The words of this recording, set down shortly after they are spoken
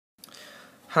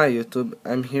Hi YouTube,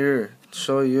 I'm here to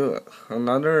show you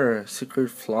another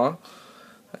secret flaw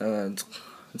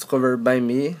discovered by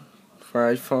me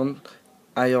for iPhone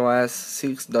iOS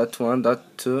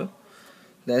 6.1.2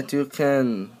 that you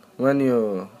can when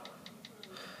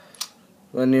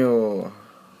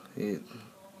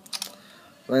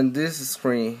this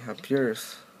screen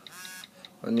appears,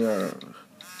 when you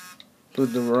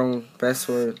put the wrong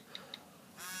password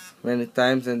many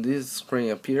times and this screen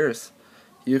appears,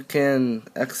 you can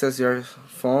access your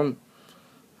phone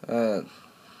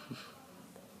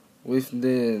with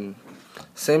the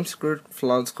same secret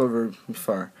flaw discovered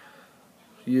before.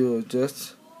 You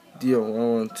just deal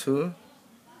 112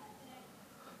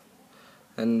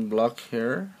 and block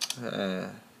here.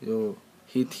 You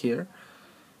hit here,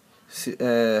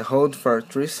 hold for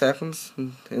 3 seconds,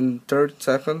 and third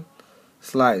second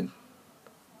slide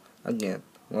again.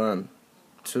 1,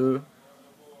 2,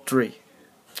 3.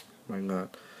 Oh my god.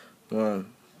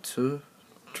 1, 2,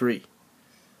 3.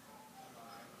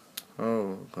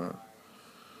 Oh god.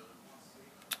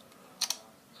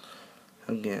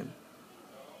 Again.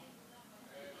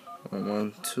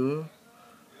 1, 2.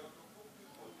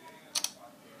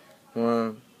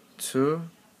 1, 2,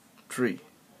 3.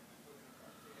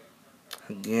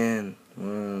 Again.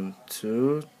 1,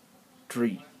 2,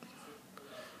 3.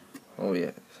 Oh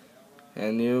yeah.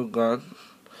 And you got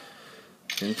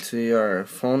into your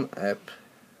phone app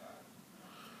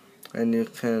and you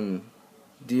can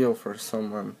deal for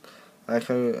someone like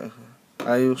I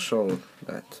will show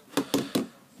that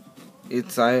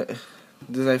this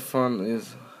iPhone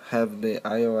have the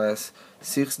iOS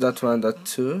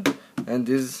 6.1.2 and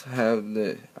this have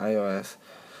the iOS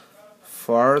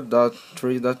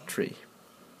 4.3.3.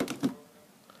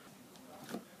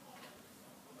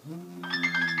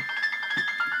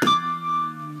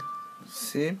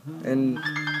 See, and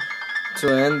to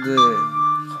end the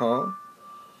call,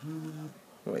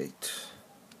 wait,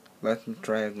 let me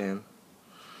try again.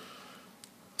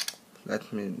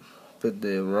 Let me put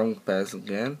the wrong pass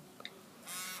again.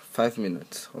 5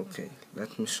 minutes. Okay,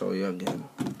 let me show you again.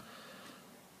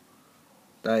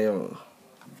 Dial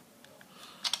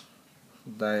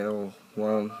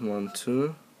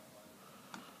 112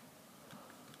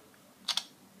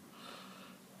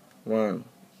 1,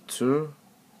 2,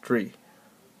 3.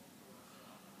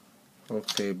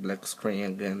 Okay, black screen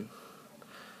again.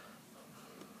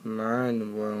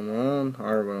 911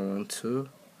 or 112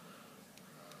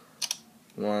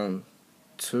 1,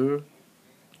 2,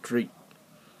 3.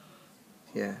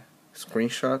 Yeah,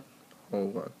 screenshot. Oh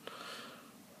god.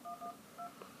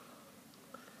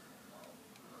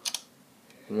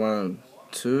 1,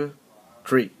 2,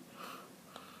 3.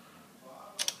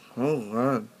 Oh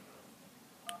god.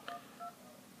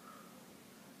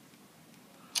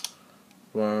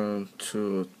 1,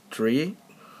 2, 3.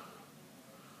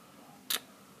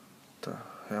 The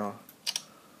hell.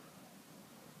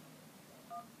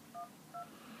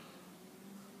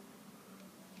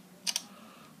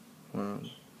 1,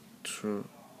 2,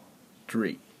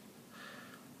 3.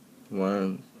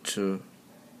 1, 2,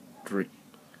 3.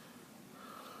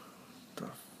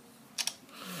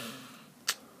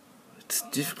 It's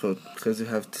difficult because you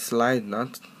have to slide,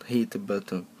 not hit the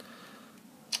button.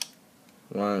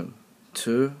 1,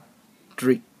 2,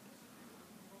 3.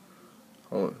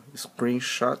 Oh,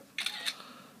 screenshot,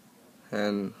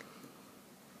 and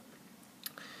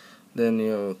then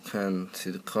you can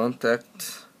see the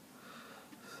contacts,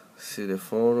 see the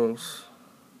photos,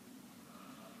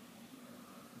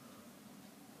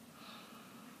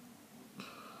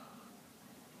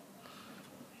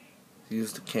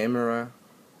 use the camera,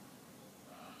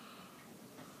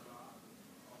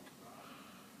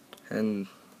 and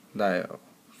dial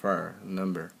for a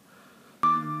number,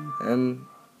 and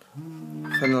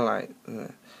finalize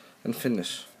and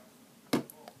finish. I'm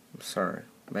sorry,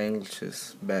 my English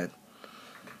is bad.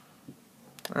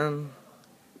 And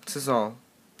this is all.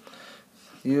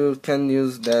 You can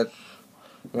use that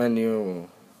when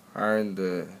you are in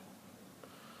the,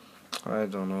 I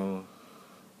don't know,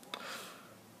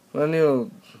 when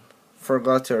you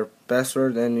forgot your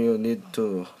password and you need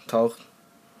to talk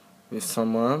with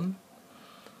someone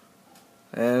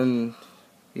and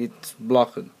it's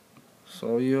blocked,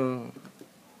 so you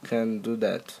can do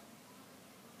that.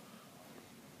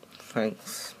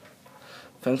 Thanks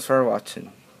for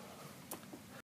watching.